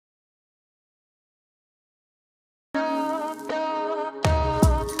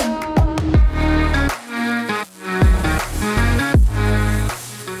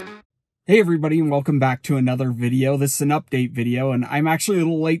Hey everybody, and welcome back to another video. This is an update video, and I'm actually a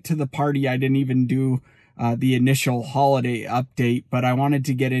little late to the party. I didn't even do the initial holiday update, but I wanted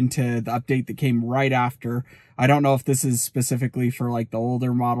to get into the update that came right after. I don't know if this is specifically for like the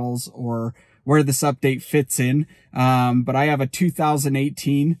older models or where this update fits in, but I have a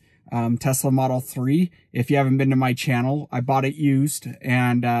 2018 Tesla Model 3. If you haven't been to my channel, I bought it used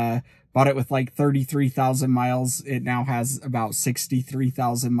and bought it with like 33,000 miles. It now has about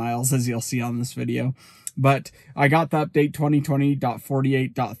 63,000 miles, as you'll see on this video. But I got the update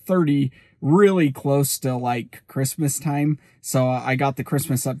 2020.48.30 really close to like Christmas time. So I got the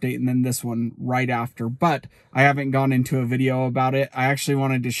Christmas update and then this one right after. But I haven't gone into a video about it. I actually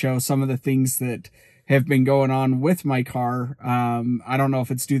wanted to show some of the things that have been going on with my car. I don't know if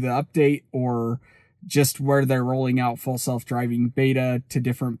it's due to the update or just where they're rolling out full self-driving beta to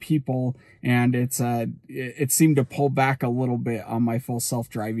different people, and it seemed to pull back a little bit on my full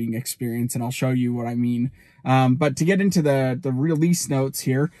self-driving experience, and I'll show you what I mean. But to get into the release notes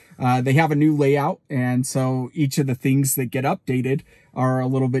here, they have a new layout, and so each of the things that get updated are a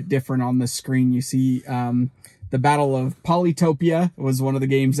little bit different on the screen. You see the Battle of Polytopia was one of the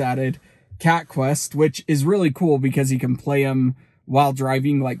games added. Cat Quest, which is really cool because you can play them while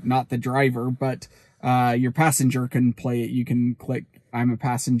driving, like not the driver, but your passenger can play it. You can click I'm a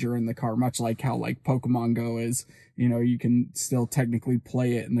passenger in the car, much like how like Pokemon Go is. You know, you can still technically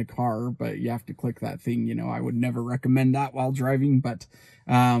play it in the car, but you have to click that thing. You know, I would never recommend that while driving, but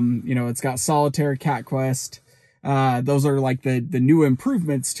you know, it's got Solitaire, Cat Quest. Those are like the new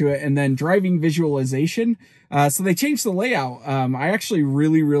improvements to it. And then driving visualization. So they changed the layout. I actually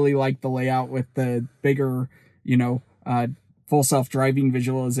really like the layout with the bigger, you know, full self-driving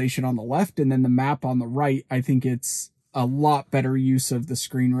visualization on the left and then the map on the right. I think it's a lot better use of the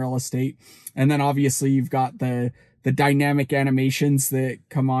screen real estate. And then obviously you've got the dynamic animations that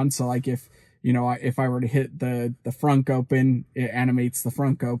come on. So like if, you know, if I were to hit the front open, it animates the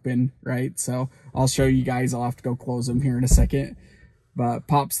front open, right? So I'll show you guys. I'll have to go close them here in a second, but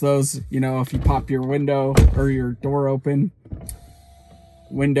pops those, you know, if you pop your window or your door open,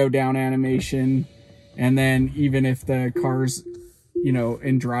 window down animation. And then even if the car's, you know,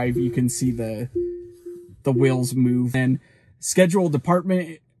 in drive, you can see the wheels move. And schedule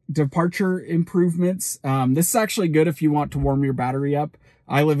departure improvements. This is actually good if you want to warm your battery up.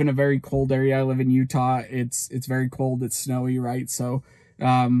 I live in a very cold area. I live in Utah. It's very cold. It's snowy, right? So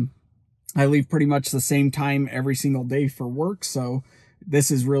I leave pretty much the same time every single day for work. So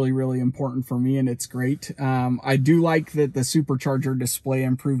this is really important for me, and it's great. I do like that the supercharger display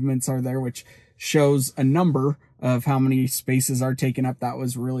improvements are there, which shows a number of how many spaces are taken up. That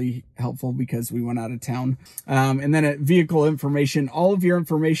was really helpful because we went out of town. And then at vehicle information, all of your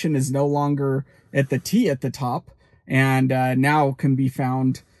information is no longer at the T at the top, and now can be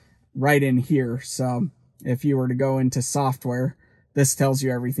found right in here. So if you were to go into software, this tells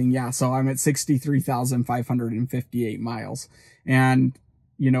you everything. Yeah, so I'm at 63,558 miles. And,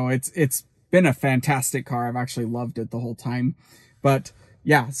 you know, it's been a fantastic car. I've actually loved it the whole time. But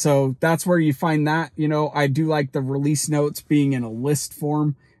yeah, so that's where you find that. You know, I do like the release notes being in a list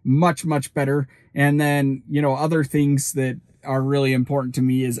form, much better. And then, you know, other things that are really important to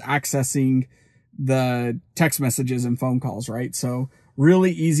me is accessing the text messages and phone calls, right? So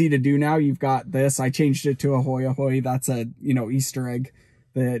really easy to do now. You've got this. I changed it to ahoy ahoy. That's a, you know, Easter egg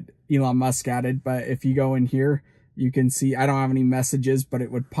that Elon Musk added. But if you go in here, you can see I don't have any messages, but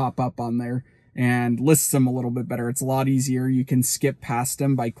it would pop up on there and lists them a little bit better. It's a lot easier. You can skip past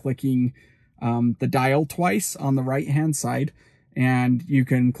them by clicking the dial twice on the right hand side, and you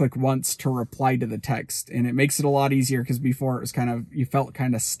can click once to reply to the text, and it makes it a lot easier because before it was kind of, you felt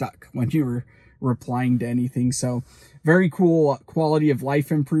kind of stuck when you were replying to anything. So very cool quality of life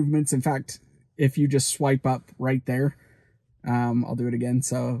improvements. In fact, if you just swipe up right there, I'll do it again.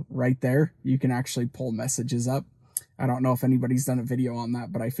 So right there, you can actually pull messages up. I don't know if anybody's done a video on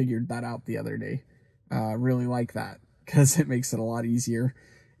that, but I figured that out the other day. Really like that because it makes it a lot easier.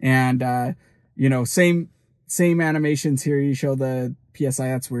 And, you know, same animations here. You show the PSI.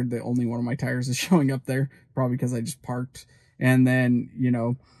 That's weird. The only one of my tires is showing up there, probably because I just parked. And then, you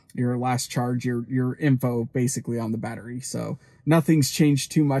know, your last charge, your info basically on the battery. So nothing's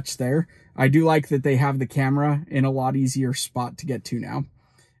changed too much there. I do like that they have the camera in a lot easier spot to get to now.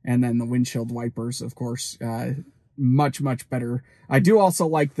 And then the windshield wipers, of course, much better. I do also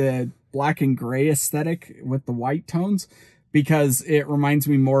like the black and gray aesthetic with the white tones because it reminds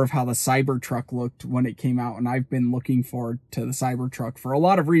me more of how the Cybertruck looked when it came out, and I've been looking forward to the Cybertruck for a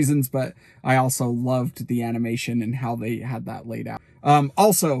lot of reasons, but I also loved the animation and how they had that laid out.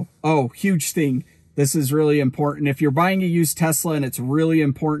 Also, huge thing, This is really important. If you're buying a used Tesla and it's really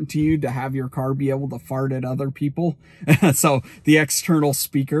important to you to have your car be able to fart at other people, so the external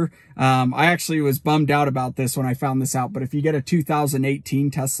speaker, I actually was bummed out about this when I found this out, but if you get a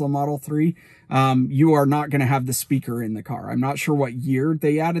 2018 Tesla Model 3, you are not going to have the speaker in the car. I'm not sure what year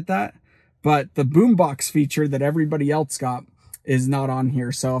they added that, but the boombox feature that everybody else got is not on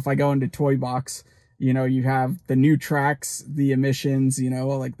here. So if I go into Toy Box, you know, you have the new tracks, the emissions, you know,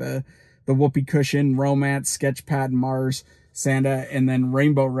 like the Whoopee Cushion, Romance, Sketchpad, Mars, Santa, and then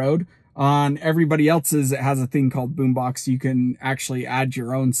Rainbow Road. On everybody else's, it has a thing called Boombox. You can actually add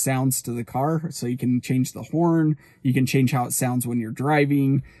your own sounds to the car. So you can change the horn. You can change how it sounds when you're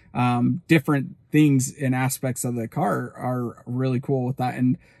driving. Different things and aspects of the car are really cool with that.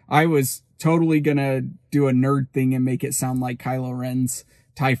 And I was totally going to do a nerd thing and make it sound like Kylo Ren's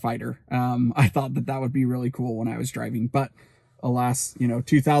TIE Fighter. I thought that that would be really cool when I was driving, but alas, you know,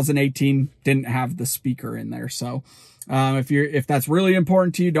 2018 didn't have the speaker in there. So if that's really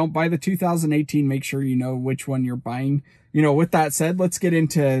important to you, don't buy the 2018. Make sure you know which one you're buying. You know, with that said, let's get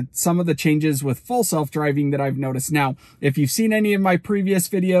into some of the changes with full self-driving that I've noticed. Now, if you've seen any of my previous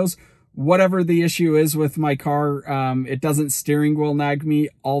videos, whatever the issue is with my car, it doesn't steering wheel nag me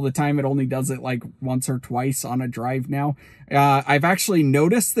all the time. It only does it like once or twice on a drive now. I've actually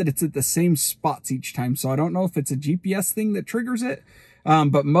noticed that it's at the same spots each time. So I don't know if it's a GPS thing that triggers it.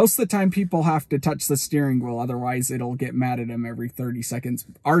 But most of the time people have to touch the steering wheel. Otherwise it'll get mad at them every 30 seconds.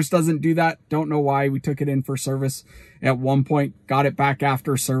 Ours doesn't do that. Don't know why. We took it in for service at one point, got it back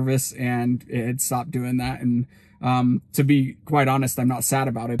after service, and it had stopped doing that. And to be quite honest, I'm not sad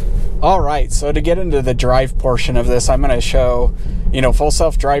about it. All right, so to get into the drive portion of this, I'm going to show, you know, full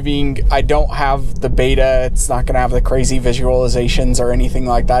self-driving. I don't have the beta. It's not going to have the crazy visualizations or anything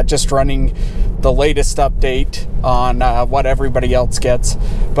like that. Just running the latest update on what everybody else gets.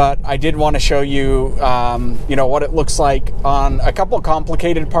 But I did want to show you, you know, what it looks like on a couple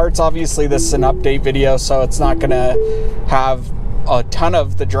complicated parts. Obviously, this is an update video, so it's not going to have a ton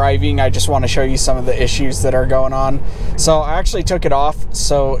of the driving. I just want to show you some of the issues that are going on. So I actually took it off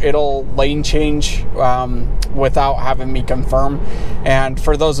so it'll lane change without having me confirm. And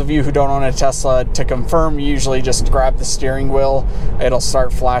for those of you who don't own a Tesla, to confirm, you usually just grab the steering wheel, it'll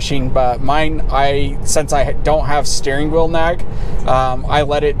start flashing. But mine, since I don't have steering wheel nag, I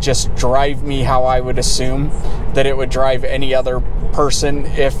let it just drive me how I would assume that it would drive any other person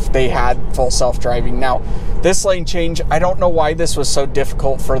if they had full self-driving. Now, this lane change, I don't know why this was so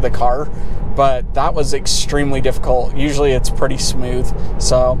difficult for the car, but that was extremely difficult. Usually it's pretty smooth.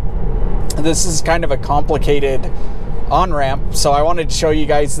 So this is kind of a complicated on-ramp. So I wanted to show you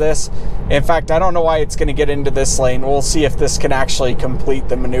guys this. In fact, I don't know why it's going to get into this lane. We'll see if this can actually complete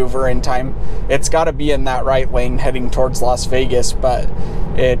the maneuver in time. It's got to be in that right lane heading towards Las Vegas, but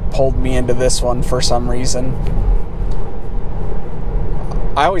it pulled me into this one for some reason.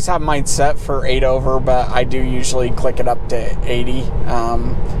 I always have mine set for 8 over, but I do usually click it up to 80.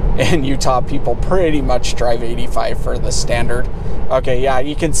 In Utah, people pretty much drive 85 for the standard. Okay, yeah,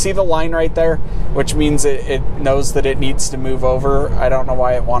 you can see the line right there, which means it knows that it needs to move over. I don't know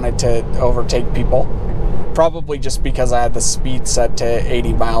why it wanted to overtake people. Probably just because I had the speed set to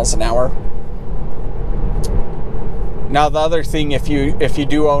 80 miles an hour. Now, the other thing, if you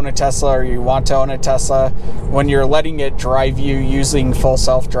do own a Tesla or you want to own a Tesla, when you're letting it drive you using full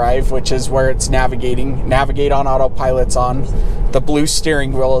self-drive, which is where it's navigating, navigate on autopilot's on, the blue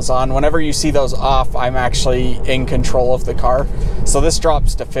steering wheel is on. Whenever you see those off, I'm actually in control of the car. So this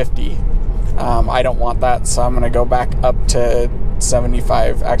drops to 50. I don't want that, so I'm going to go back up to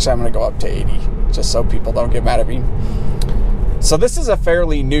 75. Actually, I'm going to go up to 80, just so people don't get mad at me. So this is a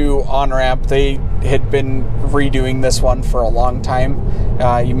fairly new on-ramp. They had been redoing this one for a long time.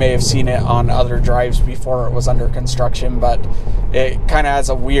 You may have seen it on other drives before it was under construction, but it kind of has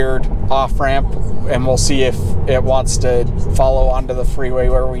a weird off-ramp, and we'll see if it wants to follow onto the freeway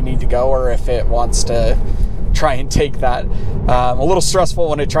where we need to go, or if it wants to try and take that. A little stressful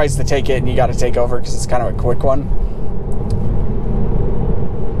when it tries to take it and you got to take over because it's kind of a quick one.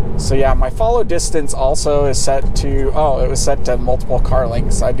 So yeah, my follow distance also is set to, oh, it was set to multiple car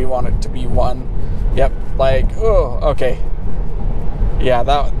lengths. I do want it to be 1. Yep, like, oh, okay. Yeah,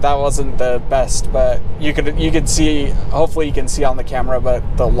 that wasn't the best, but you could see, hopefully you can see on the camera, but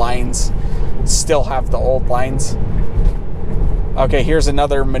the lines still have the old lines. Okay, here's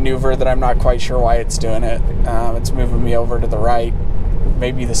another maneuver that I'm not quite sure why it's doing it. It's moving me over to the right,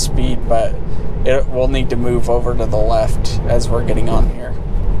 maybe the speed, but it will need to move over to the left as we're getting on here.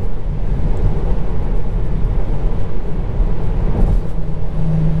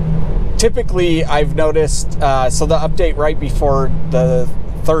 Typically, I've noticed, so the update right before the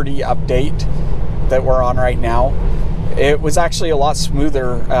 30 update, that we're on right now, it was actually a lot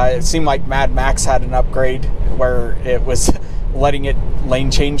smoother. It seemed like Mad Max had an upgrade where it was letting it lane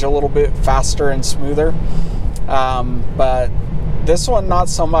change a little bit faster and smoother. But this one, not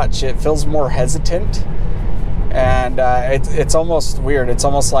so much. It feels more hesitant, and it's almost weird. It's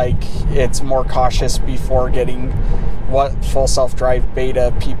almost like it's more cautious before getting what full self-drive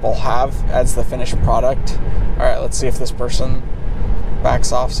beta people have as the finished product. All right, let's see if this person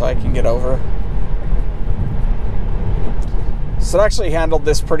backs off so I can get over. So it actually handled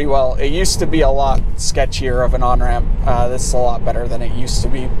this pretty well. It used to be a lot sketchier of an on-ramp. This is a lot better than it used to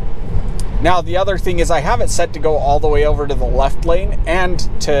be. Now, the other thing is I have it set to go all the way over to the left lane and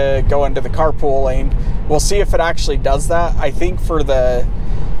to go into the carpool lane. We'll see if it actually does that. I think for the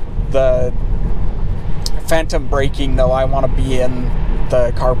phantom braking, though, I want to be in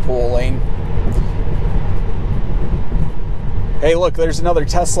the carpool lane. Hey, look, there's another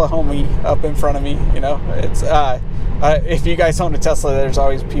Tesla homie up in front of me. You know, it's if you guys own a Tesla, there's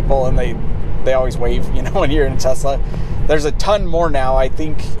always people, and they always wave, you know, when you're in a Tesla. There's a ton more now. I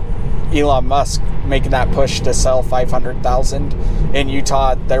think Elon Musk making that push to sell 500,000 in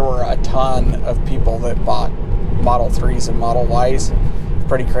Utah. There were a ton of people that bought Model 3s and Model Ys.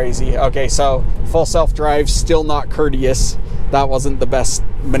 Pretty crazy. Okay, so full self-drive, still not courteous. That wasn't the best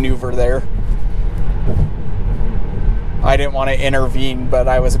maneuver there. I didn't want to intervene, but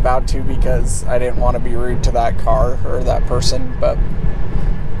I was about to because I didn't want to be rude to that car or that person. But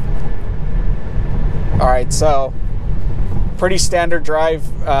all right, so pretty standard drive.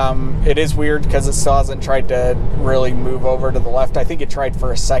 It is weird because it still hasn't tried to really move over to the left. I think it tried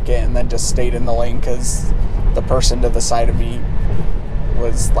for a second and then just stayed in the lane because the person to the side of me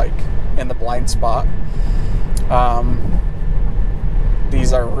was like in the blind spot.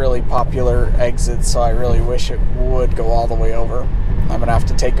 These are really popular exits, so I really wish it would go all the way over. I'm gonna have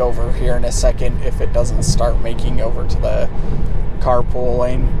to take over here in a second if it doesn't start making over to the carpool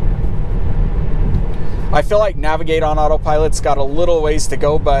lane. I feel like Navigate on autopilot's got a little ways to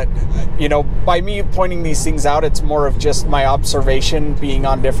go, but you know, by me pointing these things out, it's more of just my observation being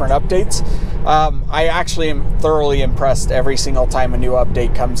on different updates. I actually am thoroughly impressed every single time a new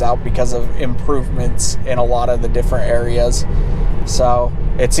update comes out because of improvements in a lot of the different areas. So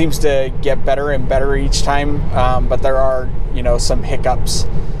it seems to get better and better each time, but there are, you know, some hiccups.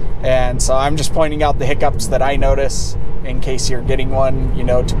 And so I'm just pointing out the hiccups that I notice in case you're getting one, you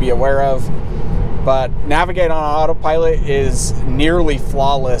know, to be aware of. But Navigate on autopilot is nearly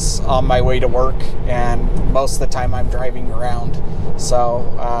flawless on my way to work, and most of the time I'm driving around. So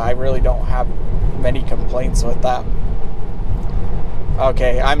I really don't have many complaints with that.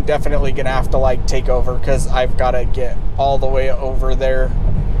 Okay, I'm definitely gonna have to like take over because I've got to get all the way over there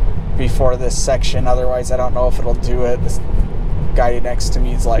before this section. Otherwise, I don't know if it'll do it. This guy next to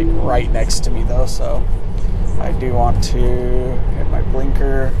me is like right next to me though, so I do want to hit my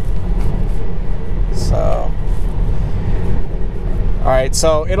blinker. So, all right,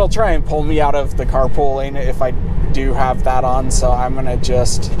 so it'll try and pull me out of the carpool lane if I do have that on. So I'm gonna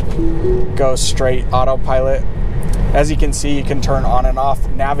just go straight autopilot. As you can see, you can turn on and off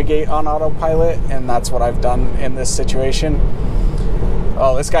Navigate on autopilot, and that's what I've done in this situation.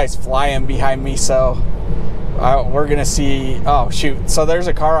 Oh, this guy's flying behind me, so we're gonna see. Oh shoot, so there's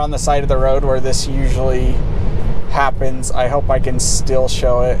a car on the side of the road where this usually happens. I hope I can still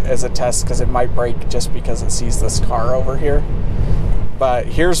show it as a test because it might break just because it sees this car over here. But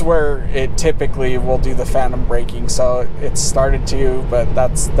here's where it typically will do the phantom braking. So it started to, but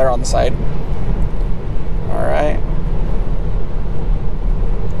they're on the side. All right.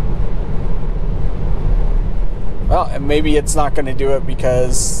 Well, and maybe it's not going to do it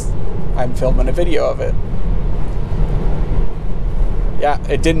because I'm filming a video of it. Yeah,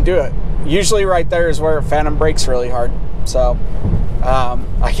 it didn't do it. Usually right there is where phantom brakes really hard. So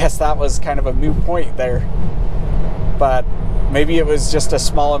I guess that was kind of a moot point there. But maybe it was just a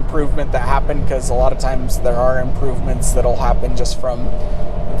small improvement that happened, because a lot of times there are improvements that'll happen just from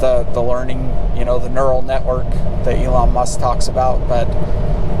the learning, you know, the neural network that Elon Musk talks about. But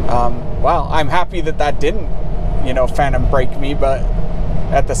well, I'm happy that didn't, you know, phantom brake me. But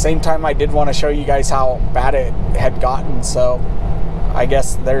at the same time, I did want to show you guys how bad it had gotten. So I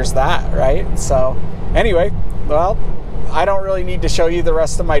guess there's that, right? So anyway, well, I don't really need to show you the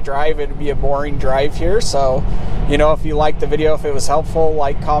rest of my drive. It'd be a boring drive here. So, you know, if you liked the video, if it was helpful,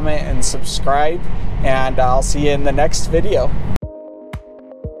 like, comment, and subscribe. And I'll see you in the next video.